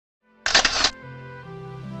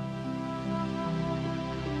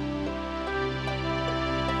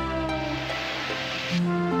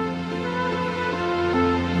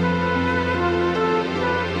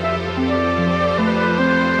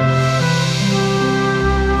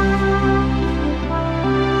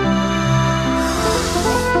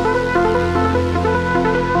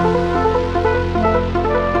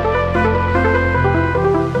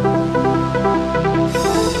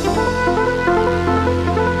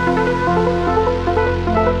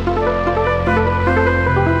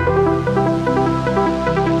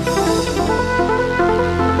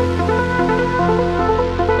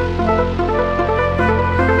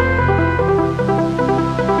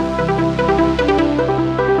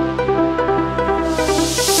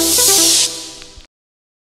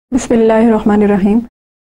Bismillahirrahmanirrahim.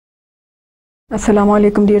 Assalamu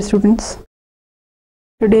alaikum, dear students.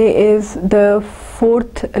 Today is the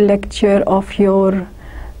fourth lecture of your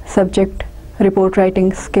subject report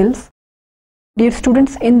writing skills. Dear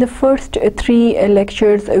students, in the first three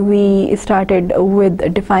lectures we started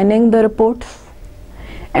with defining the reports,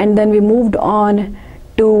 and then we moved on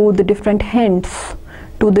to the different hints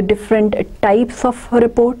to the different types of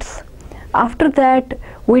reports. After that,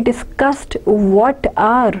 we discussed what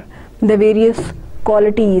are the various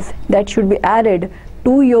qualities that should be added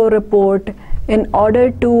to your report in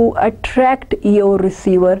order to attract your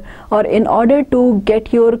receiver, or in order to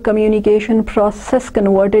get your communication process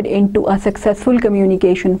converted into a successful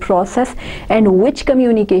communication process, and which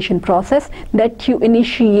communication process that you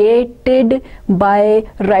initiated by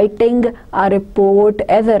writing a report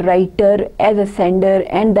as a writer, as a sender,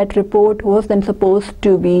 and that report was then supposed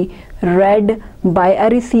to be read by a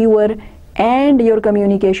receiver, and your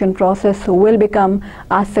communication process will become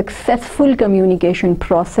a successful communication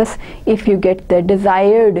process if you get the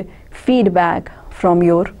desired feedback from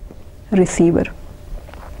your receiver.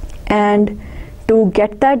 And to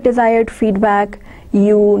get that desired feedback,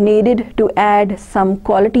 you needed to add some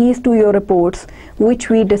qualities to your reports, which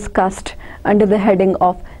we discussed under the heading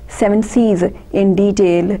of 7 C's in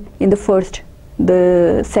detail in the first,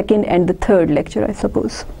 the second and the third lecture, I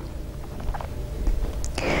suppose.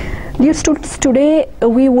 Dear students, today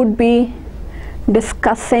we would be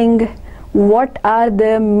discussing what are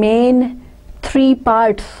the main 3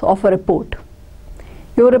 parts of a report.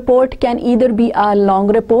 Your report can either be a long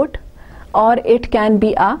report or it can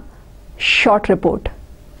be a short report.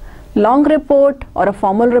 Long report or a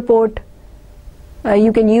formal report,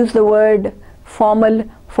 you can use the word formal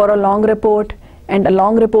for a long report and a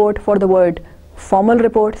long report for the word formal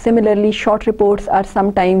report. Similarly, short reports are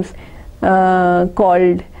sometimes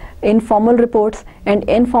called informal reports, and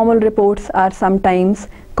informal reports are sometimes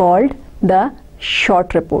called the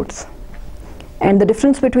short reports. And the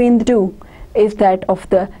difference between the two is that of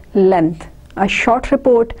the length. A short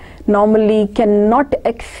report normally cannot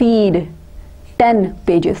exceed 10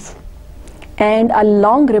 pages, and a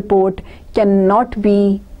long report cannot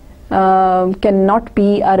be a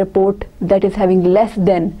report that is having less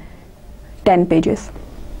than 10 pages.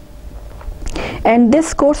 And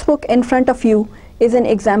this course book in front of you is an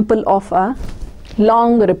example of a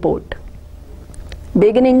long report.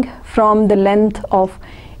 Beginning from the length of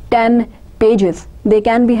 10 pages, they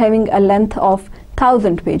can be having a length of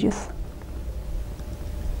 1000 pages.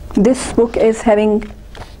 This book is having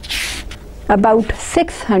about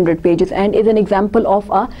 600 pages and is an example of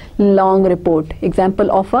a long report,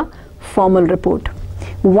 example of a formal report.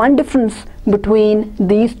 One difference between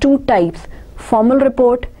these two types, formal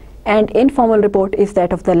report and informal report, is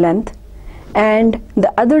that of the length. And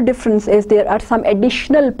the other difference is there are some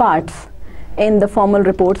additional parts in the formal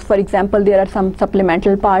reports. For example, there are some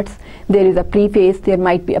supplemental parts. There is a preface, there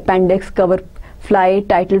might be appendix, cover fly,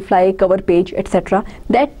 title fly, cover page, etc.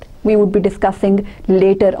 That we would be discussing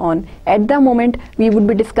later on. At the moment, we would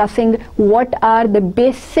be discussing what are the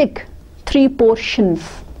basic 3 portions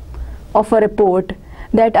of a report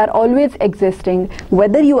that are always existing,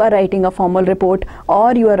 whether you are writing a formal report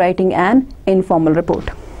or you are writing an informal report.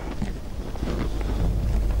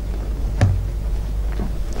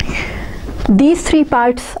 These 3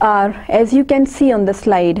 parts are, as you can see on the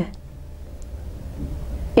slide,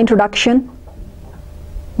 introduction,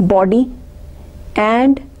 body,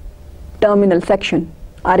 and terminal section.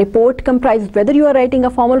 A report comprises, whether you are writing a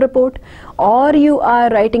formal report or you are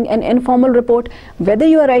writing an informal report, whether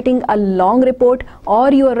you are writing a long report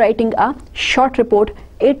or you are writing a short report,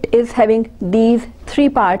 it is having these 3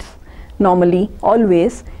 parts normally,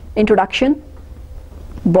 always: introduction,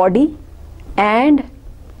 body, and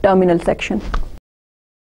terminal section.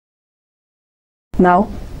 Now,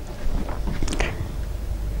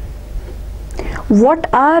 what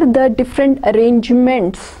are the different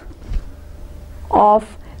arrangements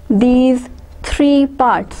of these 3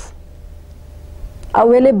 parts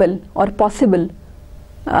available or possible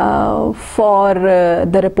for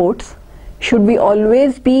the reports? Should we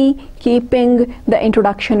always be keeping the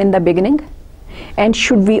introduction in the beginning? And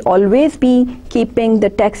should we always be keeping the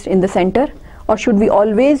text in the center? Or should we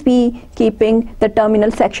always be keeping the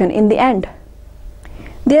terminal section in the end?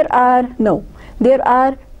 There are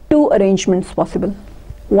 2 arrangements possible.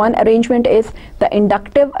 One arrangement is the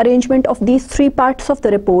inductive arrangement of these 3 parts of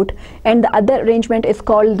the report, and the other arrangement is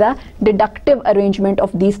called the deductive arrangement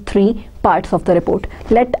of these 3 parts of the report.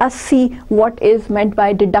 Let us see what is meant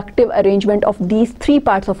by deductive arrangement of these 3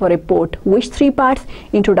 parts of a report. Which 3 parts?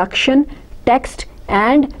 Introduction, text,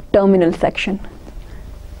 and terminal section.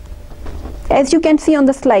 As you can see on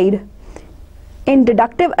the slide, in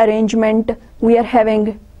deductive arrangement we are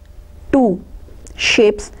having two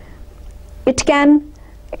shapes. It can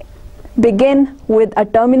begin with a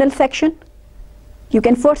terminal section. You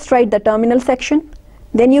can first write the terminal section,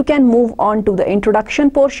 then you can move on to the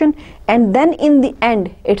introduction portion, and then in the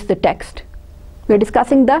end it's the text. We are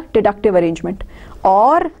discussing the deductive arrangement.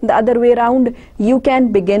 Or the other way around, you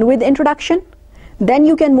can begin with introduction, then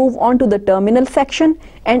you can move on to the terminal section,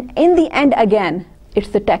 and in the end again it's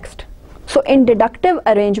the text. So in deductive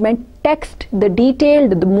arrangement, text, the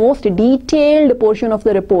most detailed portion of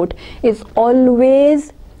the report is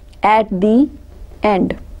always at the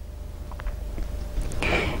end.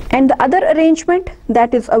 And the other arrangement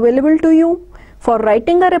that is available to you for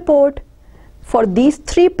writing a report for these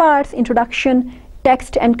three parts, introduction,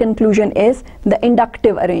 text and conclusion, is the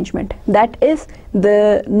inductive arrangement. That is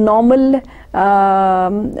the normal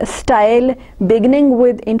style, beginning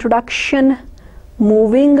with introduction,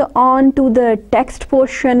 moving on to the text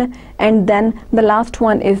portion, and then the last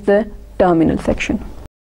one is the terminal section.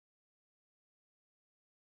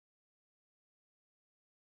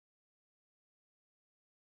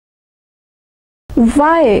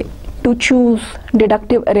 Why to choose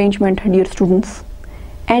deductive arrangement, dear students,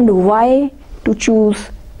 and why to choose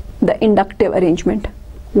the inductive arrangement?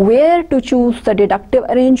 Where to choose the deductive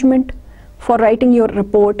arrangement for writing your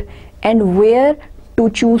report, and where to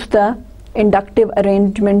choose the inductive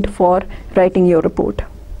arrangement for writing your report?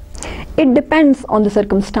 It depends on the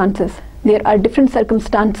circumstances. There are different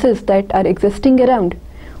circumstances that are existing around.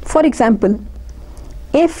 For example,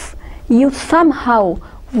 if you somehow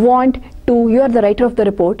want to, you are the writer of the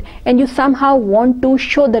report and you somehow want to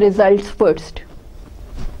show the results first,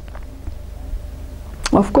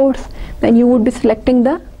 of course, then you would be selecting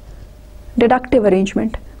the deductive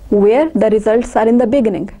arrangement where the results are in the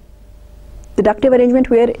beginning. Deductive arrangement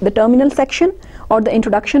where the terminal section or the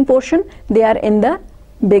introduction portion, they are in the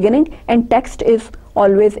beginning and text is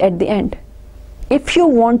always at the end. If you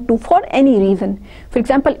want to, for any reason, for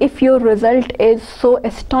example, if your result is so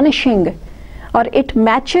astonishing, or it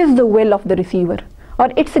matches the will of the receiver, or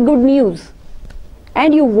it's a good news,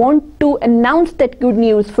 and you want to announce that good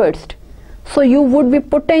news first, so you would be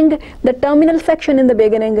putting the terminal section in the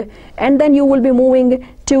beginning, and then you will be moving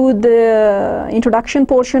to the introduction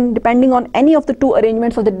portion depending on any of the two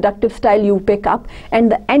arrangements of the deductive style you pick up, and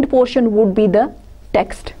the end portion would be the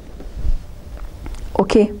text.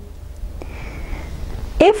 Okay.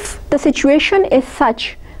 If the situation is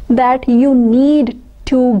such that you need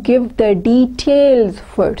to give the details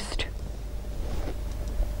first,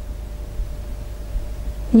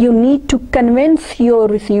 you need to convince your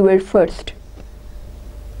receiver first,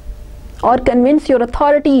 or convince your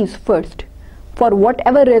authorities first for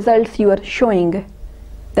whatever results you are showing,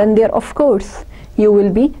 then there, of course, you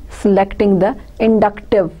will be selecting the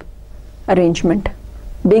inductive arrangement,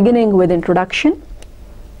 beginning with introduction,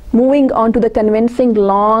 moving on to the convincing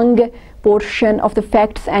long portion of the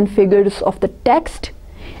facts and figures of the text,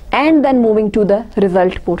 and then moving to the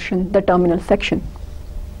result portion, the terminal section.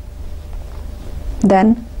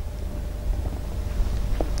 Then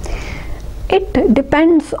it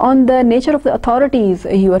depends on the nature of the authorities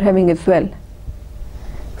you are having as well.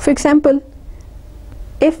 For example,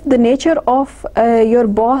 if the nature of your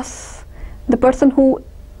boss, the person who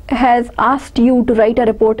has asked you to write a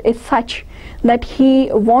report, is such that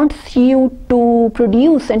he wants you to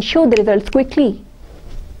produce and show the results quickly,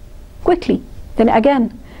 then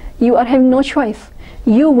again you are having no choice.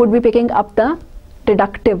 You would be picking up the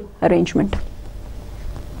deductive arrangement.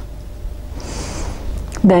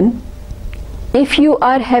 Then if you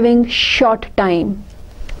are having short time,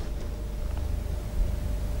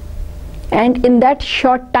 and in that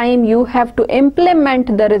short time you have to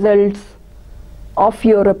implement the results of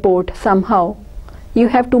your report somehow, you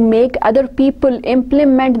have to make other people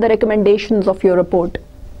implement the recommendations of your report,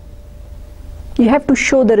 you have to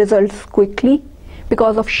show the results quickly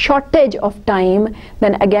because of shortage of time,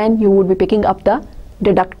 then again you would be picking up the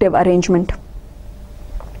deductive arrangement.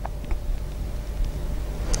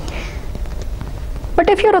 But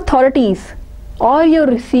if your authorities or your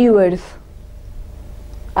receivers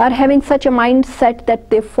are having such a mindset that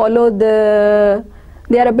they follow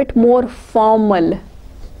they are a bit more formal,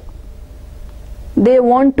 they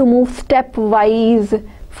want to move stepwise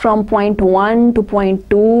from point 1 to point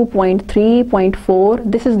 2, point 3, point 4,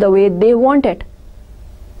 this is the way they want it,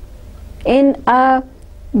 in a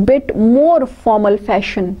bit more formal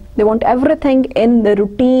fashion. They want everything in the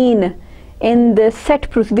routine, in the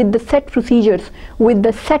with the set procedures, with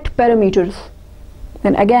the set parameters.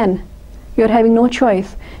 Then again you are having no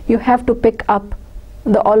choice. You have to pick up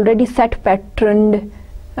the already set patterned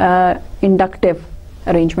inductive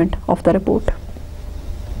arrangement of the report.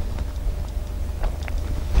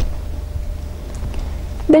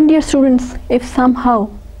 Then dear students, if somehow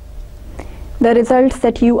the results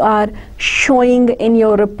that you are showing in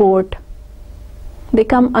your report, they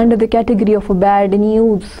come under the category of bad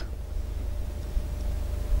news,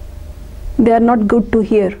 they are not good to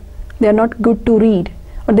hear, they are not good to read,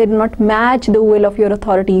 or they do not match the will of your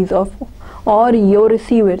authorities or your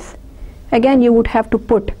receivers, again you would have to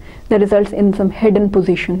put the results in some hidden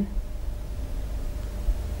position.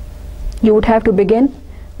 You would have to begin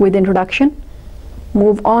with introduction,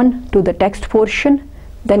 move on to the text portion,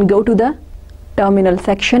 then go to the terminal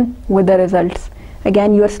section with the results.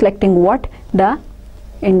 Again you are selecting what? The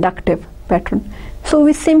inductive pattern. So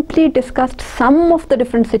we simply discussed some of the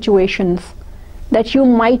different situations that you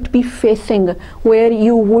might be facing where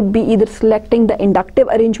you would be either selecting the inductive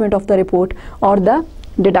arrangement of the report or the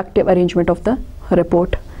deductive arrangement of the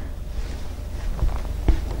report.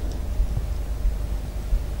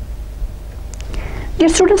 Dear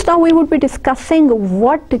students, now we would be discussing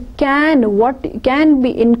what can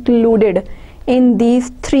be included in these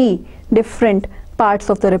three different parts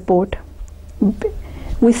of the report.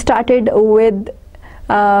 We started with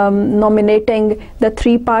nominating the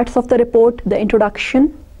three parts of the report: the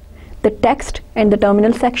introduction, the text, and the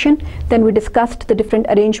terminal section. Then we discussed the different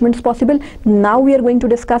arrangements possible. Now we are going to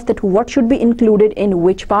discuss that what should be included in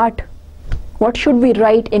which part, what should we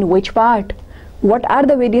write in which part, what are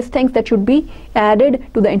the various things that should be added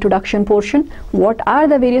to the introduction portion, what are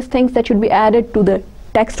the various things that should be added to the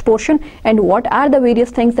text portion, and what are the various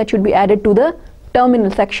things that should be added to the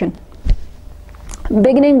terminal section.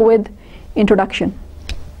 Beginning with introduction.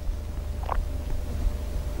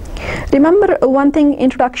 Remember one thing,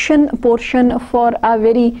 introduction portion for a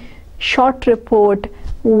very short report,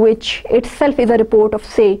 which itself is a report of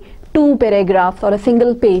say 2 paragraphs or a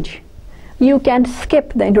single page, you can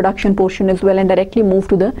skip the introduction portion as well and directly move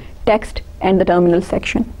to the text and the terminal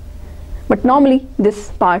section. But normally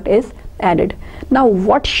this part is added. Now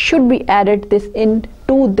what should be added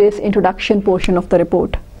into this introduction portion of the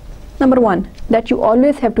report? Number one that you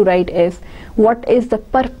always have to write is what is the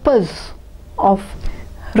purpose of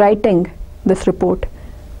writing this report.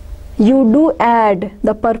 You do add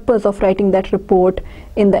the purpose of writing that report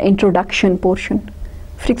in the introduction portion.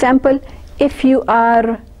 For example, if you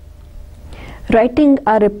are writing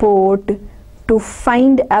a report to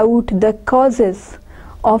find out the causes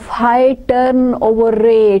of high turnover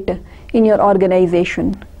rate in your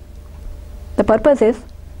organization, the purpose is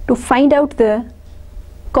to find out the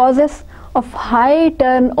causes of high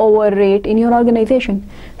turnover rate in your organization.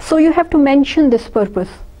 So you have to mention this purpose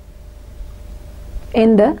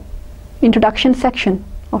in the introduction section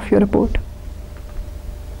of your report.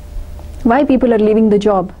 Why people are leaving the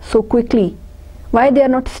job so quickly, why they are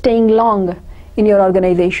not staying long in your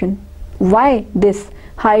organization, why this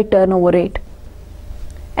high turnover rate.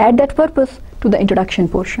 Add that purpose to the introduction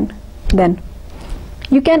portion. Then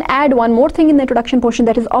you can add one more thing in the introduction portion,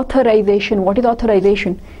 that is authorization. What is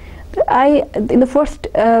authorization? In the first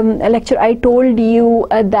lecture I told you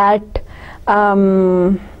that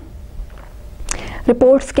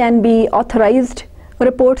reports can be authorized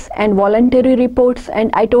reports and voluntary reports, and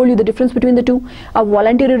I told you the difference between the two. A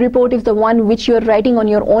voluntary report is the one which you are writing on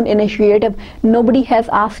your own initiative. Nobody has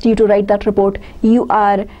asked you to write that report. You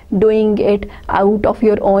are doing it out of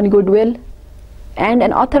your own goodwill. And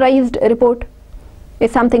an authorized report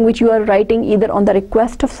is something which you are writing either on the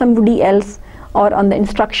request of somebody else or on the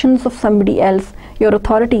instructions of somebody else, your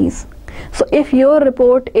authorities. So if your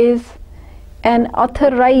report is an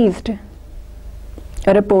authorized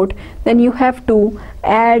report, then you have to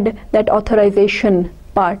add that authorization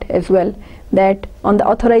part as well, that on the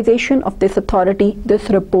authorization of this authority this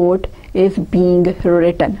report is being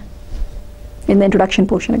written in the introduction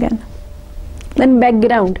portion again. Then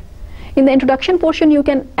background. In the introduction portion you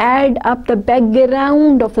can add up the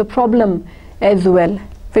background of the problem as well.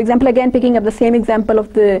 For example, again picking up the same example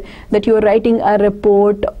of that you are writing a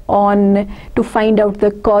report on to find out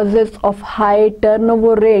the causes of high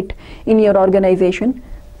turnover rate in your organization.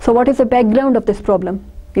 So what is the background of this problem?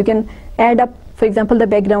 You can add up, for example, the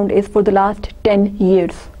background is for the last 10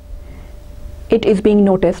 years. It is being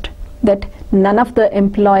noticed that none of the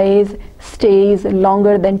employees stays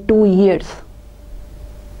longer than 2 years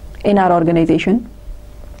in our organization,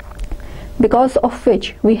 because of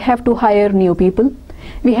which we have to hire new people.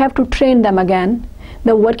 We have to train them again.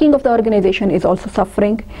 The working of the organization is also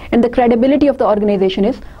suffering, and the credibility of the organization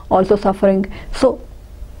is also suffering. So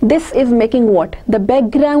this is making what? The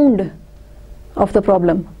background of the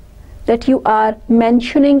problem that you are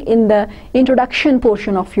mentioning in the introduction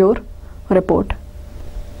portion of your report.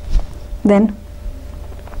 Then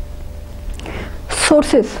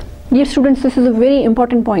sources. Dear students, this is a very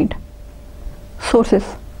important point. Sources.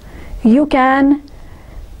 You can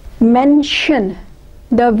mention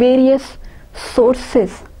the various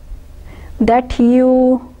sources that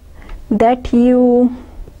you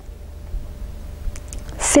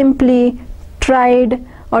simply tried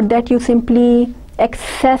or that you simply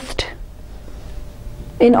accessed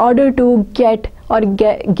in order to get or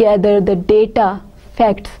gather the data,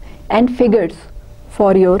 facts and figures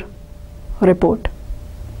for your report.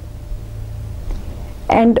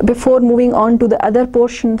 And before moving on to the other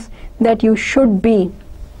portions that you should be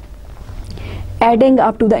adding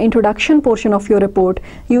up to the introduction portion of your report,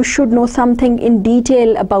 you should know something in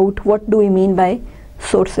detail about what do we mean by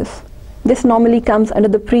sources. This normally comes under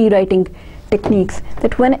the pre-writing techniques,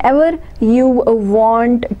 that whenever you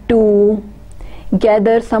want to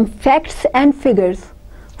gather some facts and figures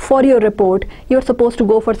for your report, you're supposed to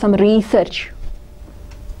go for some research.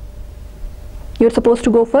 You're supposed to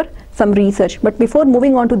go for some research. But before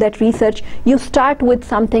moving on to that research, you start with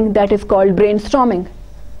something that is called brainstorming.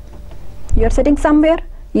 You're sitting somewhere,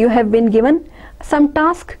 you have been given some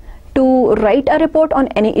task to write a report on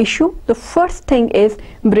any issue. The first thing is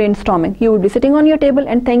brainstorming. You would be sitting on your table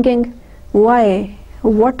and thinking, why?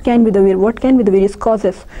 What can be the various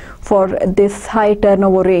causes for this high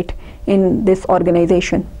turnover rate in this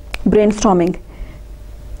organization? Brainstorming,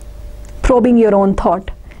 probing your own thought,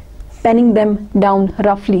 penning them down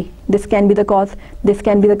roughly. This can be the cause, this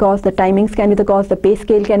can be the cause, the timings can be the cause, the pay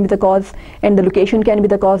scale can be the cause, and the location can be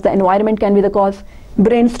the cause, the environment can be the cause.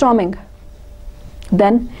 Brainstorming.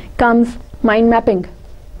 Then comes mind mapping.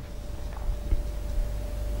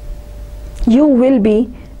 You will be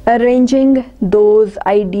arranging those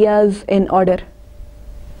ideas in order.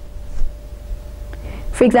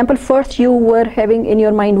 For example, first you were having in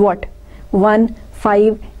your mind what? 1,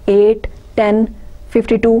 5, 8, 10,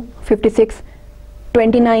 52, 56,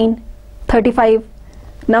 29, 35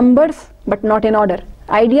 numbers, but not in order.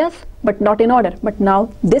 Ideas, but not in order. But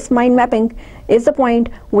now this mind mapping is the point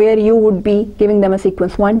where you would be giving them a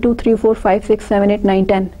sequence: 1, 2, 3, 4, 5, 6, 7, 8, 9,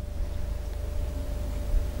 10.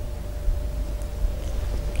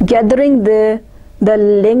 Gathering the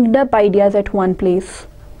linked up ideas at one place.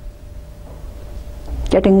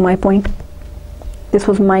 Getting my point? This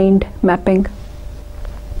was mind mapping.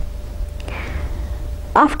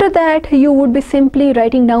 After that, you would be simply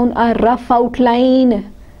writing down a rough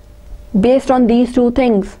outline based on these two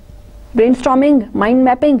things: brainstorming, mind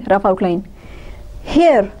mapping, rough outline.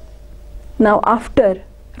 Here, now after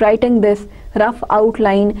writing this rough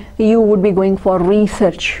outline, you would be going for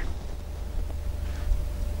research.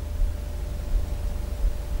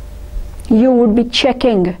 You would be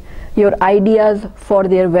checking your ideas for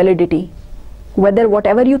their validity, whether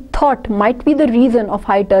whatever you thought might be the reason of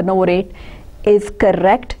high turnover rate is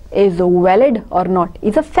correct, is valid or not,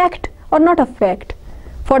 is a fact or not a fact.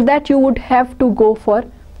 For that you would have to go for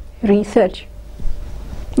research.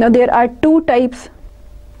 Now there are two types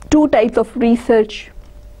of research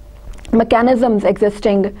mechanisms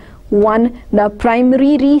existing. One, the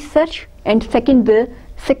primary research, and second, the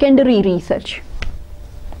secondary research.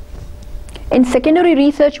 In secondary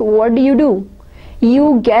research, what do?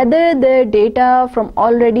 You gather the data from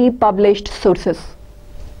already published sources.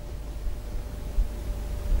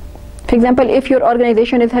 For example, if your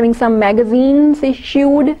organization is having some magazines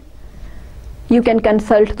issued, you can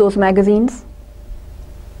consult those magazines.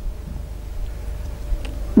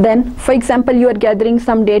 Then, for example, you are gathering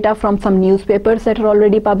some data from some newspapers that are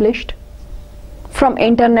already published, from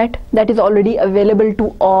internet that is already available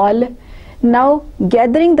to all. Now,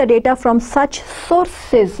 gathering the data from such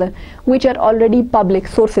sources which are already public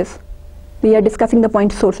sources. We are discussing the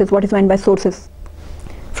point sources. What is meant by sources?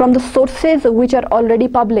 From the sources which are already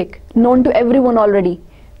public, known to everyone already,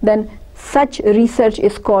 then such research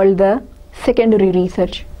is called the secondary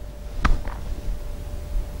research.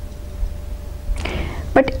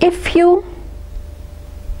 But if you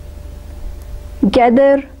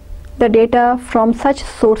gather the data from such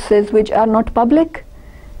sources which are not public,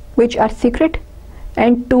 which are secret,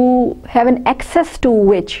 and to have an access to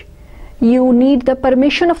which you need the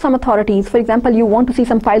permission of some authorities. For example, you want to see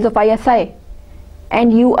some files of ISI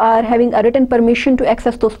and you are having a written permission to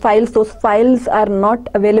access those files are not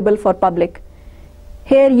available for public.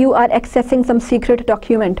 Here you are accessing some secret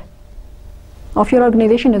document of your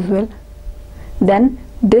organization as well. Then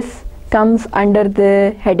this comes under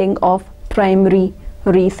the heading of primary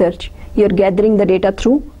research. You are gathering the data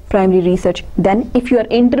through primary research. Then if you are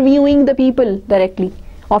interviewing the people directly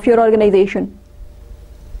of your organization,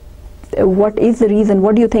 what is the reason,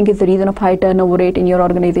 what do you think is the reason of high turnover rate in your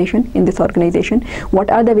organization, in this organization?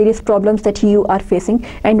 What are the various problems that you are facing,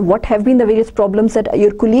 and what have been the various problems that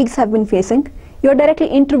your colleagues have been facing? You are directly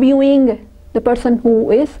interviewing the person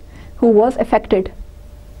who was affected.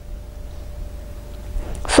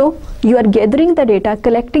 So you are gathering the data,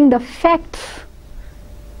 collecting the facts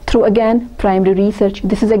through, again, primary research.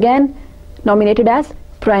 This is again nominated as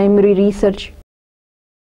primary research.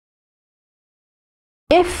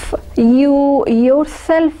 If you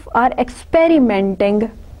yourself are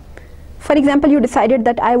experimenting, for example, you decided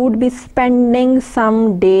that I would be spending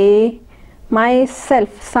some day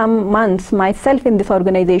myself, some months myself in this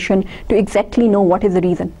organization to exactly know what is the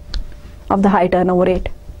reason of the high turnover rate.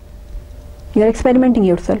 You are experimenting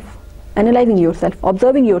yourself, analyzing yourself,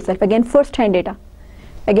 observing yourself, again first-hand data.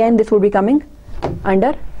 Again, this would be coming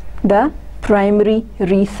under the primary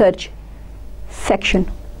research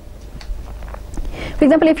section. For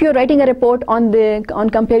example, if you are writing a report on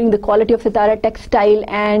comparing the quality of Sitara textile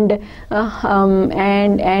and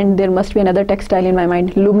there must be another textile in my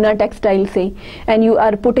mind, Lubna textile, say, and you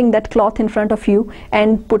are putting that cloth in front of you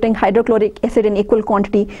and putting hydrochloric acid in equal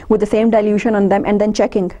quantity with the same dilution on them, and then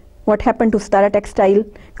checking what happened to Sitara textile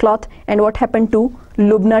cloth and what happened to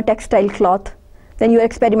Lubna textile cloth, then you are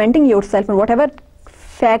experimenting yourself, and whatever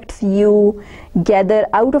facts you gather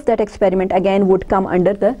out of that experiment again would come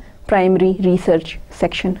under the primary research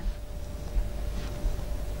section.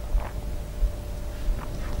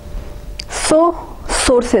 So,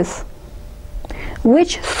 sources.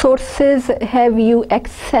 Which sources have you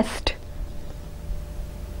accessed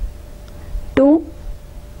to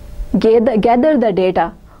gather the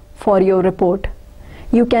data for your report?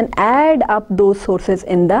 You can add up those sources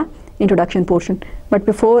in the introduction portion. But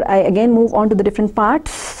before I again move on to the different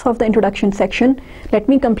parts of the introduction section, let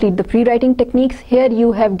me complete the pre-writing techniques. Here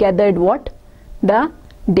you have gathered what? The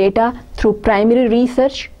data through primary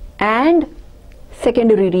research and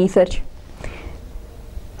secondary research.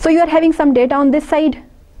 So you are having some data on this side,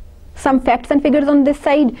 some facts and figures on this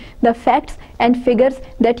side, the facts and figures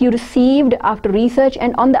that you received after research,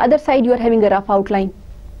 and on the other side you are having a rough outline.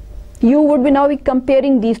 You would be now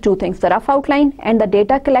comparing these two things, the rough outline and the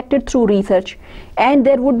data collected through research, and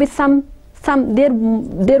there would be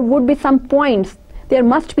there would be some points,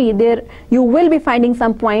 you will be finding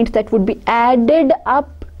some points that would be added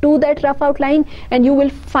up to that rough outline, and you will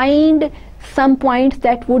find some points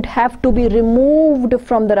that would have to be removed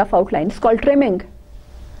from the rough outline. It's called trimming.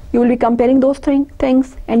 You will be comparing those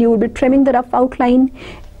things, and you will be trimming the rough outline,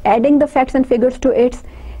 adding the facts and figures to it,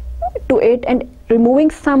 and removing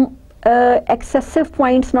some excessive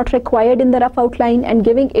points not required in the rough outline, and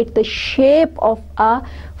giving it the shape of a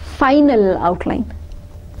final outline.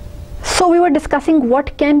 So we were discussing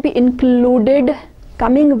what can be included,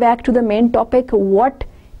 coming back to the main topic, what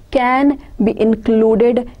can be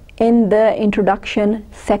included in the introduction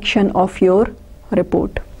section of your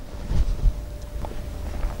report.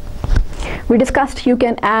 We discussed you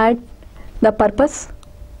can add the purpose,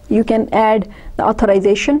 you can add the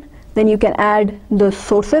authorization, then you can add the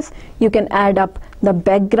sources, you can add up the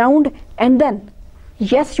background, and then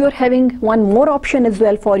yes, you are having one more option as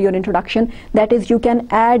well for your introduction, that is you can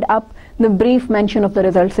add up the brief mention of the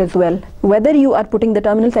results as well. Whether you are putting the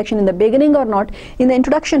terminal section in the beginning or not, in the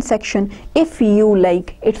introduction section, if you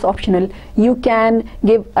like, it's optional, you can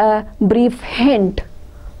give a brief hint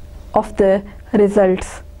of the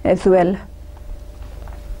results as well.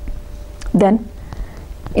 Then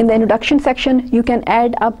in the introduction section, you can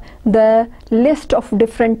add up the list of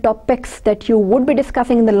different topics that you would be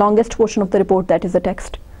discussing in the longest portion of the report, that is the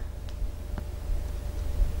text.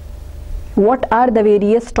 What are the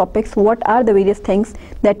various topics, what are the various things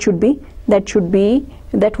that would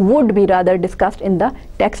be rather discussed in the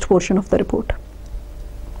text portion of the report.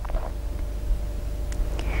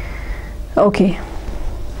 Okay.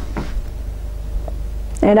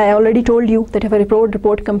 And I already told you that if a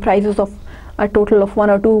report comprises of a total of 1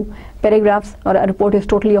 or 2 paragraphs, or a report is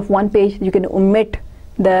totally of 1 page, you can omit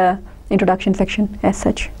the introduction section as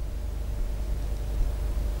such.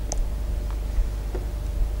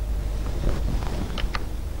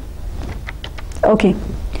 Okay,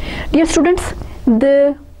 dear students,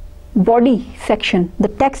 the body section, the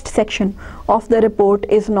text section of the report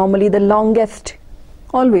is normally the longest,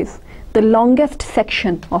 always the longest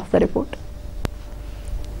section of the report.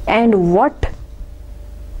 And what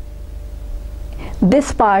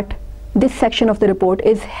this section of the report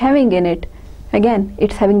is having in it, again,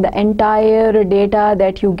 it's having the entire data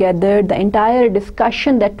that you gathered, the entire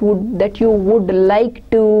discussion that you would like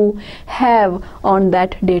to have on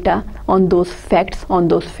that data, on those facts, on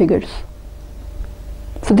those figures.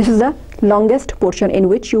 So this is the longest portion in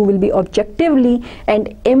which you will be objectively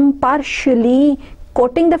and impartially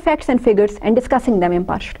quoting the facts and figures and discussing them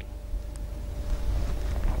impartially.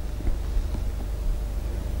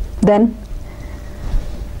 Then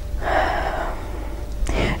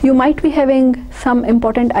you might be having some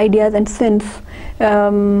important ideas, and since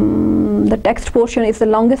the text portion is the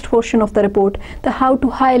longest portion of the report, the how to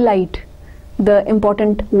highlight the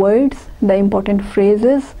important words, the important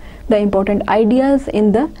phrases, the important ideas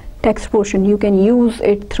in the text portion. You can do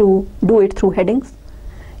it through headings.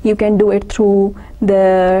 You can do it through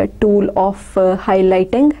the tool of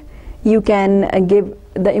highlighting. You can give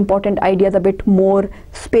the important ideas a bit more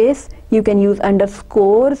space. You can use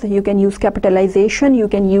underscores, you can use capitalization, you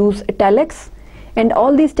can use italics, and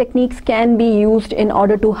all these techniques can be used in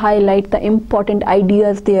order to highlight the important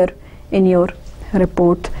ideas there in your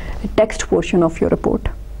report, text portion of your report.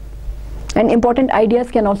 And important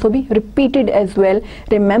ideas can also be repeated as well.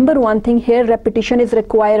 Remember one thing here, repetition is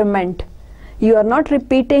requirement. You are not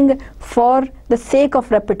repeating for the sake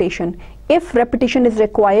of repetition. If repetition is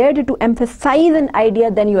required to emphasize an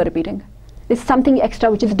idea, then you are repeating. It's something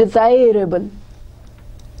extra which is desirable.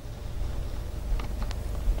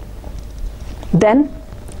 Then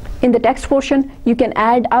in the text portion you can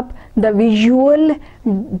add up the visual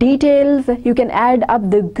details, you can add up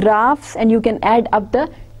the graphs, and you can add up the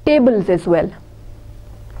tables as well.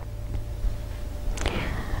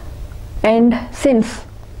 And since,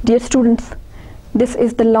 dear students, this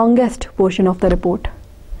is the longest portion of the report,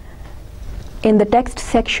 in the text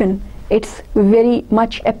section it's very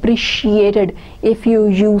much appreciated if you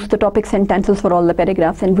use the topic sentences for all the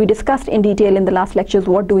paragraphs, and we discussed in detail in the last lectures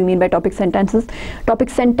what do we mean by topic sentences. Topic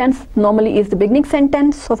sentence normally is the beginning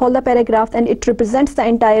sentence of all the paragraphs, and it represents the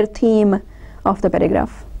entire theme of the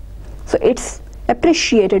paragraph. So it's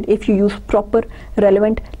appreciated if you use proper,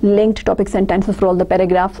 relevant, linked topic sentences for all the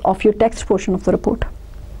paragraphs of your text portion of the report.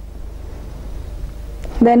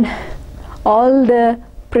 Then all the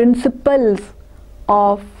principles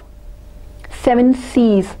of 7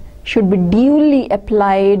 C's should be duly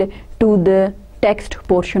applied to the text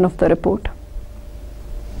portion of the report.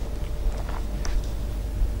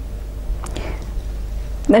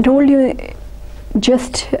 I told you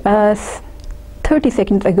just 30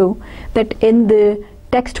 seconds ago that in the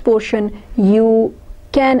text portion you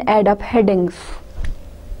can add up headings.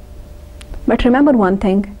 But remember one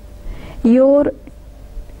thing, your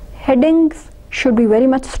headings should be very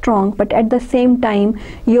much strong, but at the same time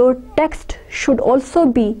your text should also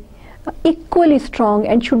be equally strong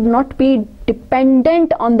and should not be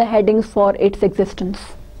dependent on the headings for its existence.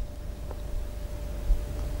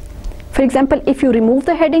 For example, if you remove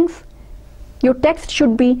the headings, your text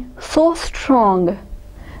should be so strong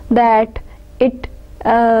that it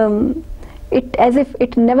as if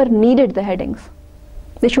it never needed the headings.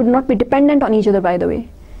 They should not be dependent on each other, by the way.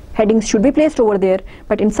 Headings should be placed over there,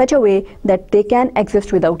 but in such a way that they can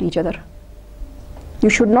exist without each other. You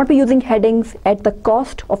should not be using headings at the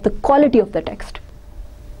cost of the quality of the text,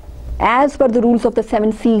 as per the rules of the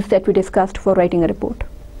 7 C's that we discussed for writing a report.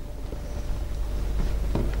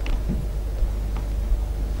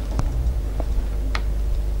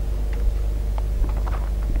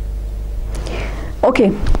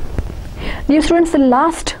 Okay, dear students, the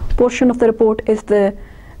last portion of the report is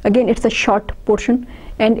again it's a short portion,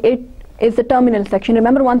 and it is the terminal section.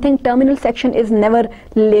 Remember one thing, terminal section is never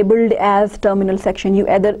labeled as terminal section. You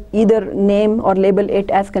either name or label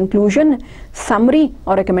it as conclusion, summary,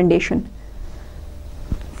 or recommendation.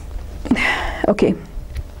 Okay,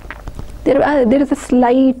 there is a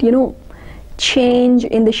slight change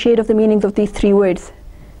in the shade of the meanings of these 3 words.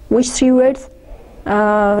 Which 3 words?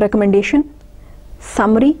 Recommendation,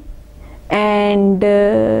 summary, and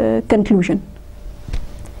conclusion.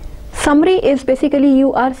 Summary is basically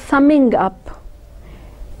you are summing up,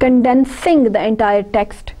 condensing the entire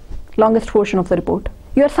text, longest portion of the report.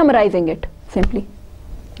 You are summarizing it simply.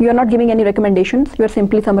 You are not giving any recommendations, you are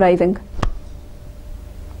simply summarizing.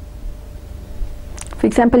 For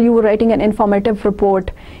example, you were writing an informative report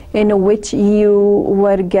in which you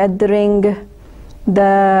were gathering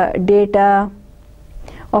the data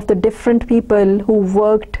of the different people who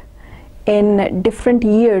worked in different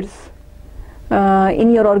years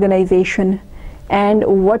in your organization, and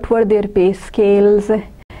what were their pay scales,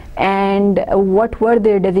 and what were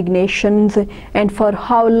their designations, and for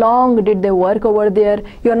how long did they work over there.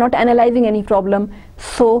 You are not analyzing any problem.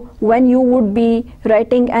 So when you would be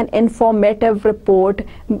writing an informative report,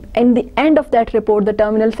 in the end of that report the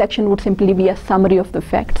terminal section would simply be a summary of the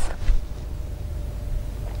facts.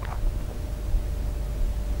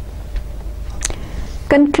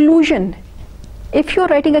 Conclusion If you are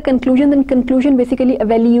writing a conclusion, then conclusion basically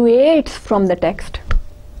evaluates from the text.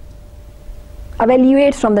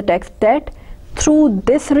 Evaluates from the text that through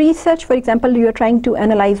this research, for example, you are trying to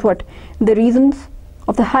analyze what? The reasons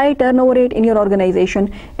of the high turnover rate in your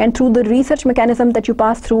organization, and through the research mechanism that you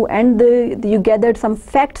passed through and you gathered some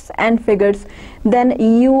facts and figures, then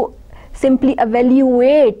you simply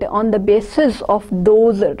evaluate on the basis of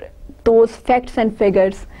those facts and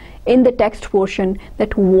figures in the text portion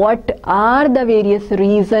that what are the various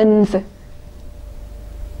reasons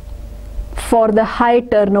for the high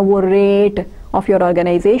turnover rate of your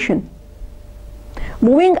organization.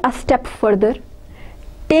 Moving a step further,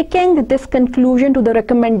 taking this conclusion to the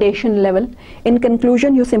recommendation level. In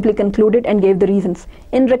conclusion, you simply concluded and gave the reasons.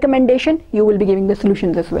 In recommendation, you will be giving the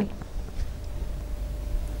solutions as well.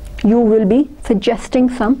 You will be suggesting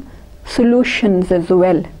some solutions as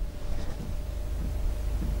well.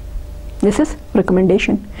 This is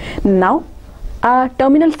recommendation. Now, a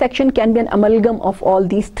terminal section can be an amalgam of all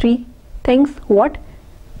these three things. What?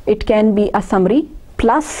 It can be a summary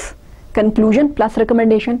plus conclusion plus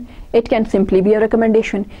recommendation. It can simply be a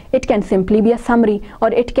recommendation. It can simply be a summary, or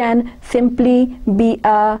it can simply be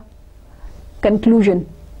a conclusion.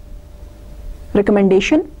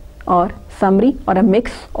 Recommendation or summary, or a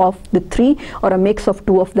mix of the three, or a mix of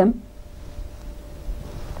two of them.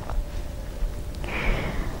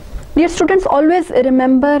 Dear students, always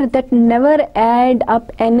remember that never add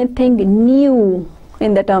up anything new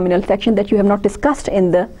in the terminal section that you have not discussed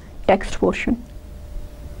in the text portion.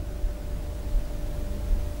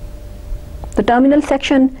 The terminal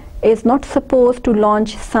section is not supposed to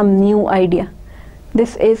launch some new idea.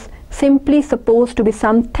 This is simply supposed to be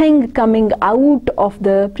something coming out of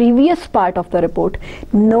the previous part of the report.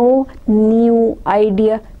 No new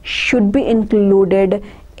idea should be included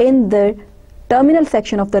in the terminal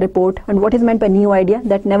section of the report. And what is meant by new idea?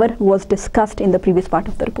 That never was discussed in the previous part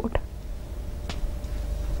of the report.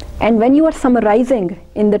 And when you are summarizing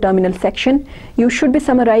in the terminal section, you should be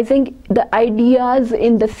summarizing the ideas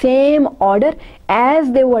in the same order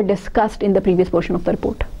as they were discussed in the previous portion of the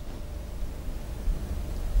report.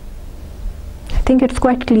 I think it's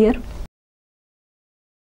quite clear.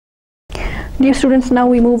 Dear students, now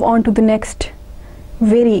we move on to the next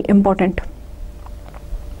very important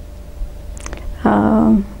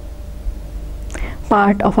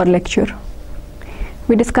part of our lecture.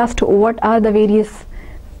 We discussed what are the various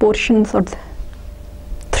portions or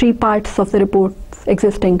three parts of the report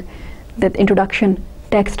existing, that introduction,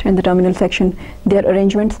 text and the terminal section, their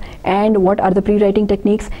arrangements, and what are the pre-writing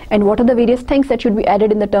techniques, and what are the various things that should be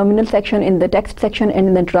added in the terminal section, in the text section and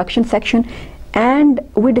in the introduction section. And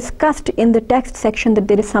we discussed in the text section that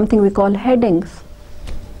there is something we call headings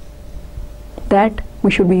that we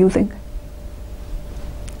should be using.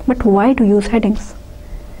 But why to use headings?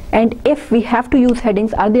 And if we have to use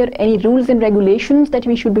headings, are there any rules and regulations that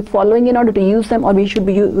we should be following in order to use them, or we should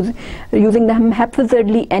be using them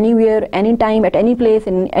haphazardly anywhere, anytime, at any place,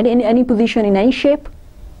 at any position, in any shape?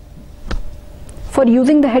 For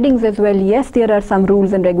using the headings as well, yes, there are some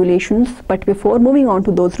rules and regulations, but before moving on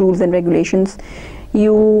to those rules and regulations,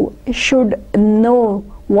 you should know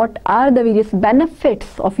what are the various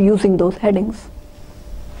benefits of using those headings.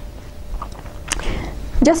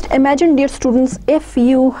 Just imagine, dear students, if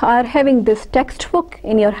you are having this textbook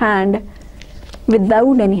in your hand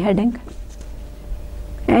without any heading,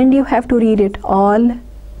 and you have to read it all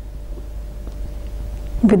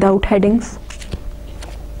without headings.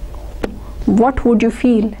 What would you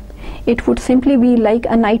feel? It would simply be like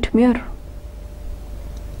a nightmare.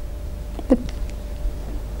 But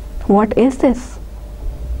what is this?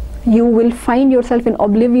 You will find yourself in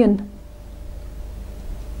oblivion.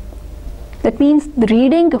 That means the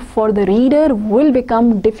reading for the reader will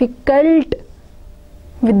become difficult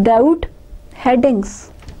without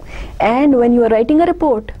headings. And when you are writing a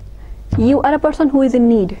report, you are a person who is in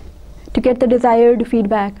need to get the desired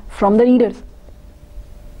feedback from the readers.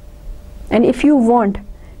 And if you want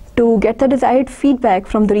to get the desired feedback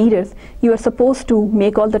from the readers, you are supposed to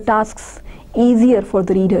make all the tasks easier for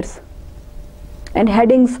the readers. And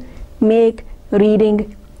headings make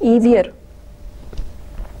reading easier.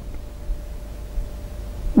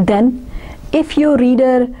 Then, if your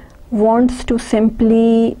reader wants to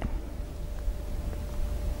simply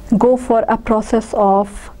go for a process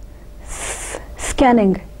of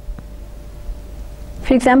scanning,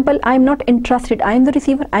 for example, I am not interested, I am the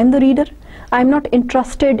receiver, I am the reader, I am not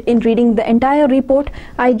interested in reading the entire report,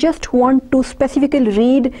 I just want to specifically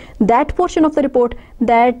read that portion of the report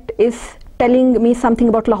that is telling me something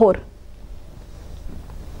about Lahore.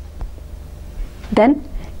 Then,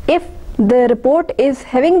 if the report is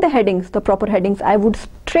having the headings, the proper headings, I would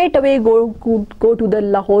straight away go to the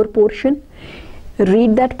Lahore portion,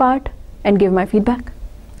 read that part and give my feedback.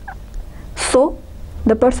 So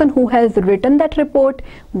the person who has written that report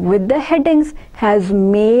with the headings has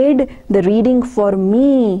made the reading for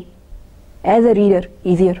me as a reader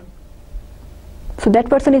easier. So that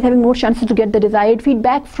person is having more chances to get the desired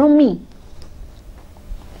feedback from me.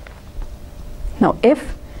 Now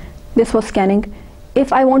if this was scanning,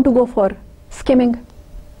 if I want to go for skimming,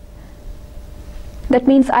 that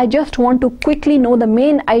means I just want to quickly know the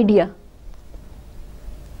main idea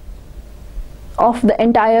of the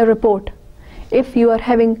entire report. If you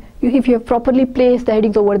have properly placed the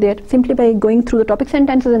headings over there, simply by going through the topic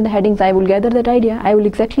sentences and the headings, I will gather that idea. I will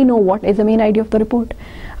exactly know what is the main idea of the report.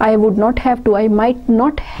 I might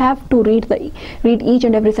not have to read each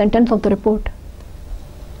and every sentence of the report.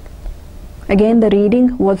 Again, the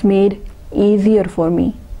reading was made easier for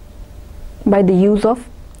me by the use of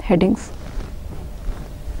headings.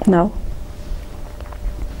 Now,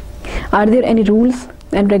 are there any rules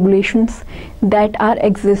and regulations that are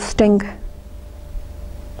existing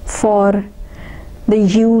for the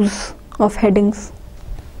use of headings?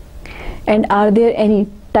 And are there any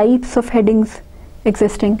types of headings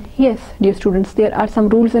existing? Yes, dear students, there are some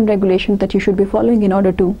rules and regulations that you should be following in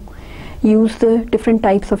order to use the different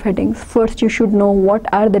types of headings. First, you should know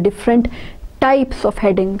what are the different types of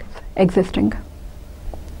headings existing.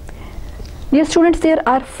 Dear students, there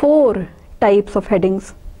are 4 types of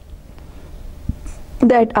headings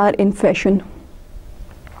that are in fashion,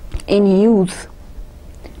 in use.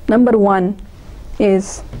 Number 1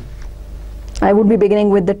 is, I would be beginning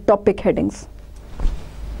with the topic headings.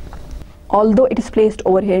 Although it is placed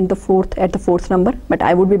over here in the at the fourth number, but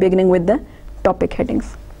I would be beginning with the topic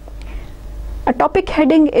headings. A topic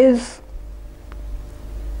heading is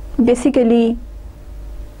basically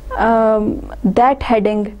that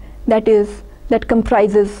heading that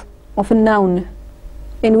comprises of a noun,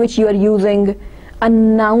 in which you are using a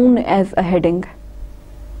noun as a heading.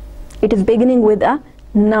 It is beginning with a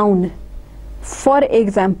noun. For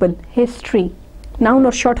example, history, noun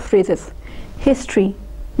or short phrases. History,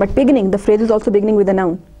 but the phrase is also beginning with a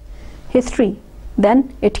noun. History,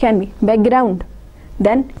 then it can be background,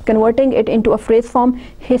 then converting it into a phrase form,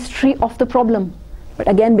 history of the problem, but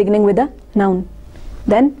again beginning with a noun.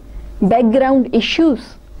 Then background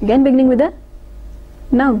issues, again beginning with a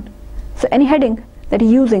noun. So any heading that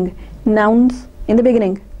is using nouns in the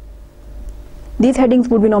beginning, these headings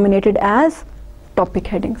would be nominated as topic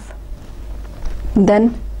headings.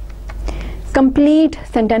 Then complete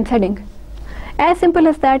sentence heading, as simple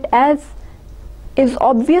as that, as is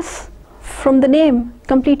obvious from the name,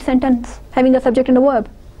 complete sentence having a subject and a verb.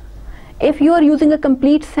 If you are using a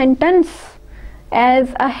complete sentence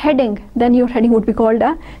as a heading, then your heading would be called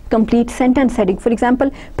a complete sentence heading. For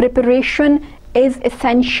example, preparation is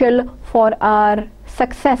essential for our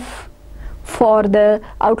success, for the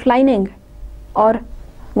outlining, or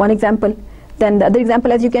one example. Then the other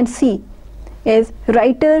example, as you can see, is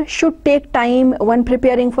writer should take time when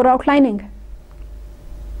preparing for outlining.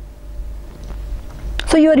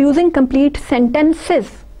 So you are using complete sentences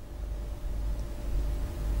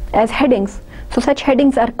as headings. So such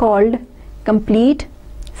headings are called complete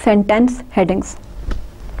sentence headings.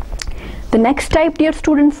 The next type, dear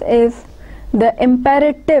students, is the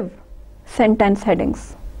imperative sentence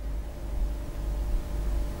headings.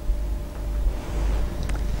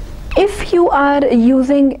 If you are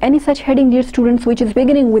using any such heading, dear students, which is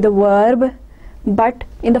beginning with a verb but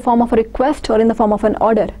in the form of a request or in the form of an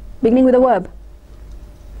order, beginning with a verb.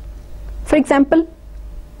 For example,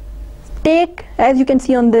 take, as you can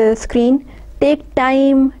see on the screen, take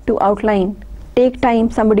time to outline. Take time,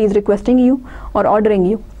 somebody is requesting you or ordering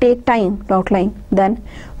you. Take time to outline. Then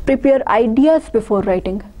prepare ideas before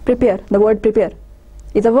writing. Prepare, the word prepare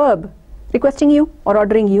is a verb, requesting you or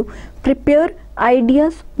ordering you. Prepare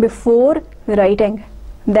ideas before writing.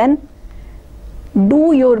 Then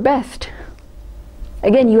do your best.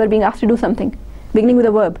 Again, you are being asked to do something, beginning with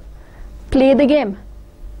a verb. Play the game.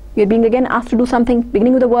 You are being again asked to do something,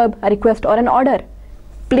 beginning with a verb, a request or an order.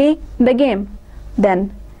 Play the game.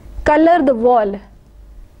 Then color the wall,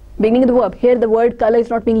 beginning with the verb. Here the word color is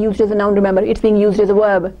not being used as a noun, remember, it's being used as a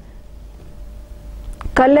verb.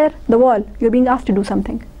 Color the wall, you're being asked to do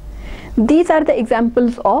something. These are the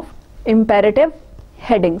examples of imperative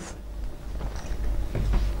headings.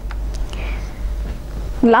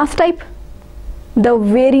 Last type, the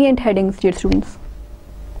variant headings, dear students.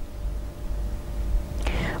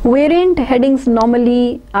 Variant headings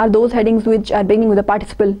normally are those headings which are beginning with a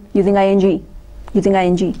participle using ing.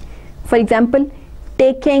 For example,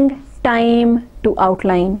 taking time to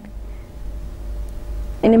outline.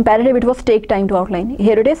 In imperative it was take time to outline.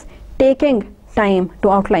 Here it is taking time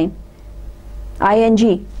to outline,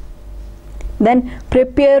 ing. Then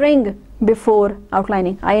preparing before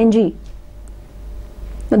outlining, ing.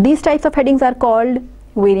 Now these types of headings are called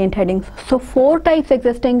variant headings. So 4 types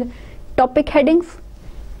existing: topic headings,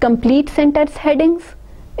 complete sentence headings,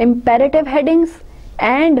 imperative headings,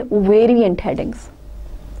 and variant headings.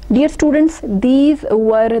 Dear students, these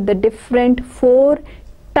were the different 4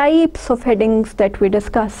 types of headings that we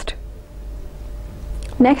discussed.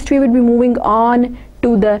 Next we will be moving on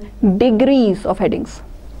to the degrees of headings.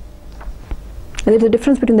 There is a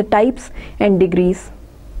difference between the types and degrees.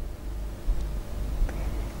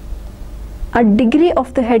 A degree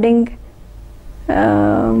of the heading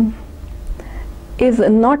is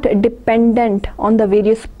not dependent on the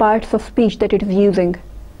various parts of speech that it is using.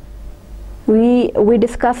 We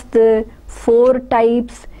discussed the 4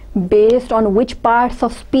 types based on which parts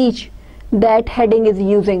of speech that heading is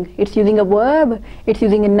using. It's using a verb, it's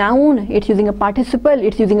using a noun, it's using a participle,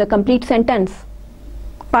 it's using a complete sentence.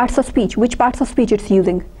 Parts of speech, which parts of speech it's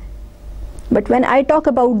using. But when I talk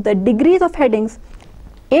about the degrees of headings,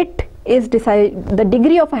 the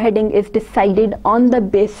degree of a heading is decided on the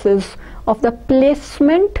basis of the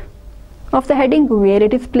placement of the heading, where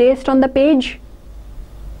it is placed on the page,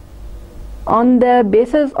 on the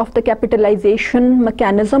basis of the capitalization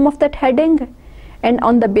mechanism of that heading, and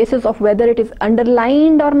on the basis of whether it is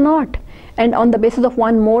underlined or not, and on the basis of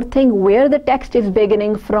one more thing, where the text is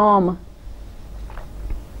beginning from.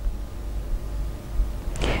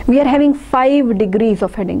 We are having 5 degrees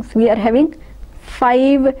of headings. We are having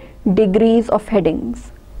 5 degrees of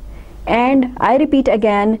headings. And I repeat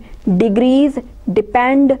again, degrees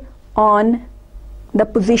depend on the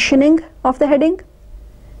positioning of the heading,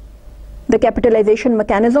 the capitalization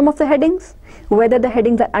mechanism of the headings, whether the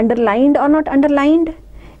headings are underlined or not underlined,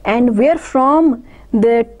 and where from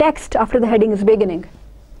the text after the heading is beginning.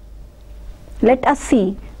 Let us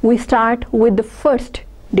see. We start with the first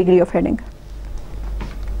degree of heading.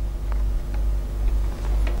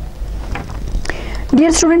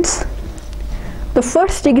 Dear students, the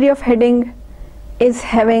first degree of heading is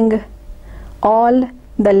having all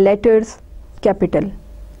the letters capital.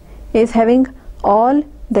 Is having all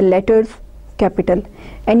the letters capital.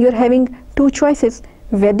 And you're having 2 choices,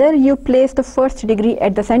 whether you place the first degree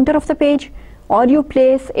at the center of the page or you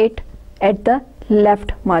place it at the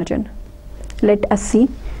left margin. Let us see.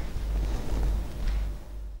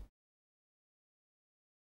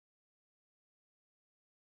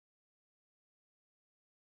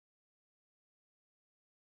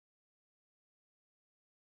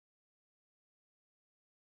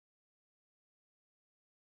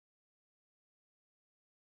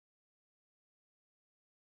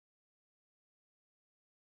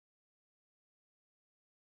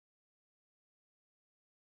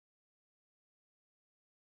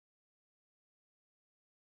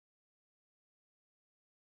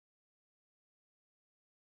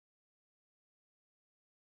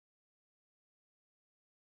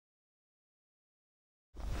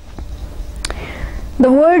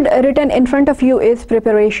 The word written in front of you is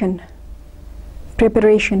preparation.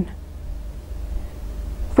 Preparation.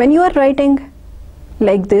 When you are writing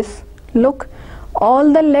like this, look,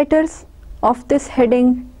 all the letters of this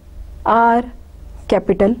heading are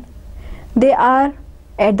capital. They are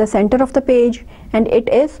at the center of the page and it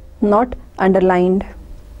is not underlined.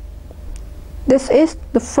 This is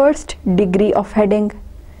the first degree of heading.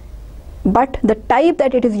 But the type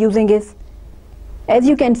that it is using is, as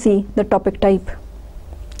you can see, the topic type.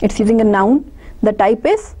 It's using a noun. The type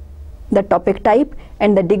is the topic type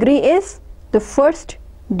and the degree is the first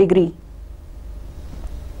degree.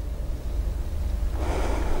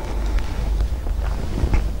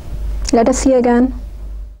 Let us see again.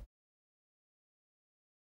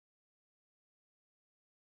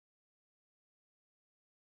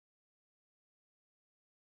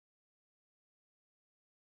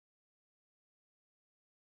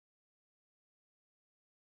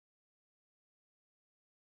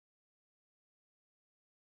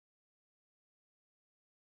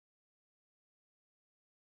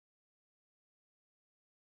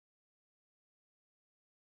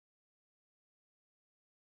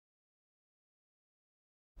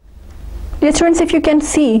 Dear students, if you can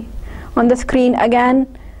see on the screen again,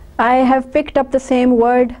 I have picked up the same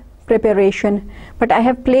word preparation, but I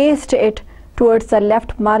have placed it towards the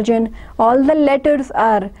left margin. All the letters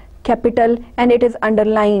are capital and it is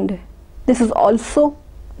underlined. This is also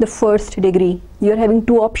the first degree. You are having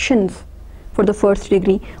 2 options for the first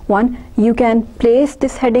degree. One, you can place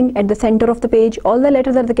this heading at the center of the page. All the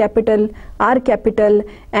letters are capital,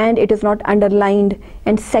 and it is not underlined.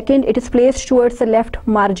 And second, it is placed towards the left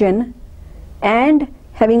margin and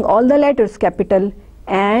having all the letters capital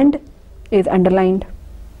and is underlined.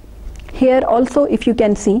 Here also, if you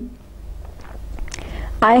can see,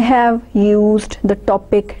 I have used the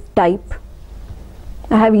topic type.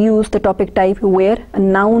 I have used the topic type where a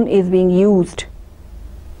noun is being used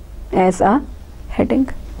as a heading.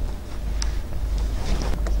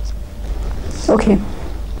 Okay.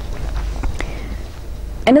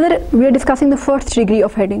 We are discussing the first degree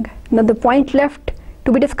of heading. Now the point left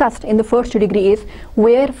to be discussed in the first degree is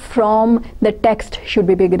where from the text should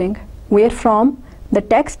be beginning. Where from the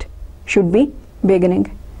text should be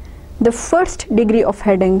beginning. The first degree of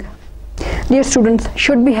heading, dear students,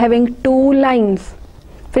 should be having 2 lines.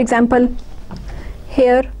 For example,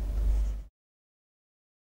 here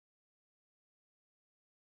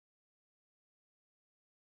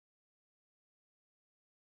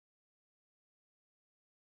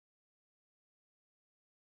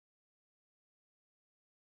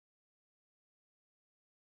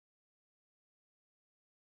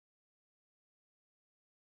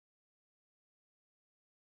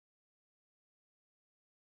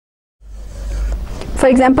for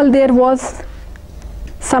example, there was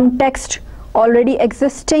some text already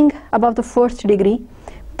existing above the first degree,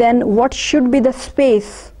 then what should be the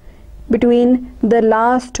space between the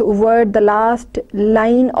last word, the last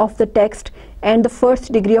line of the text and the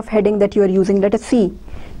first degree of heading that you are using? Let us see.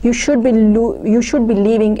 You should be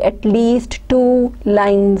leaving at least 2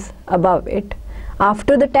 lines above it,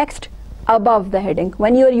 after the text, above the heading,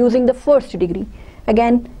 when you are using the first degree.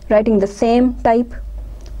 Again, writing the same type,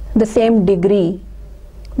 the same degree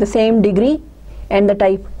and the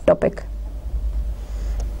type topic.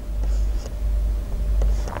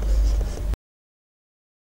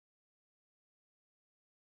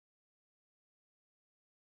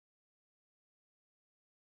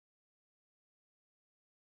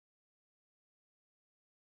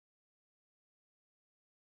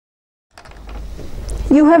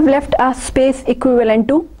 You have left a space equivalent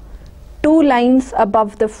to 2 lines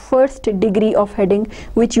above the first degree of heading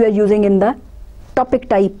which you are using in the topic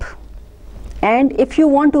type. And if you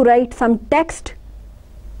want to write some text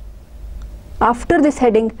after this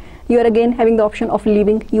heading, you are again having the option of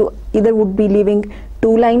leaving. You either would be leaving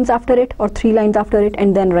 2 lines after it or 3 lines after it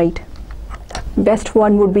and then write. Best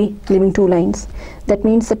one would be leaving 2 lines. That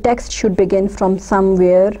means the text should begin from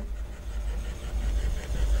somewhere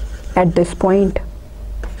at this point.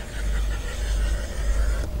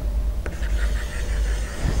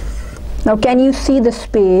 Now can you see the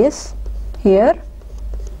space here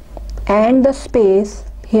and the space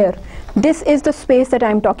here? This is the space that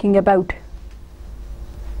I am talking about.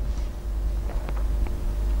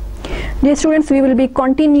 Dear students, we will be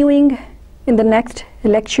continuing in the next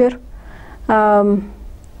lecture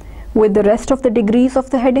with the rest of the degrees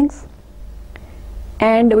of the headings,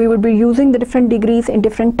 and we will be using the different degrees in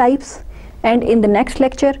different types. And in the next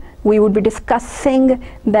lecture we would be discussing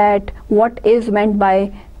that what is meant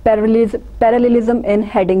by parallelism in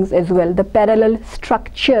headings as well, the parallel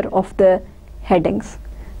structure of the headings,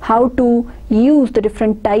 how to use the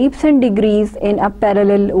different types and degrees in a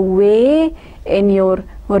parallel way in your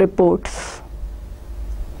reports.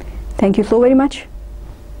 Thank you so very much.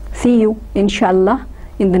 See you inshallah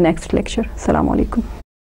in the next lecture. Assalamu alaikum.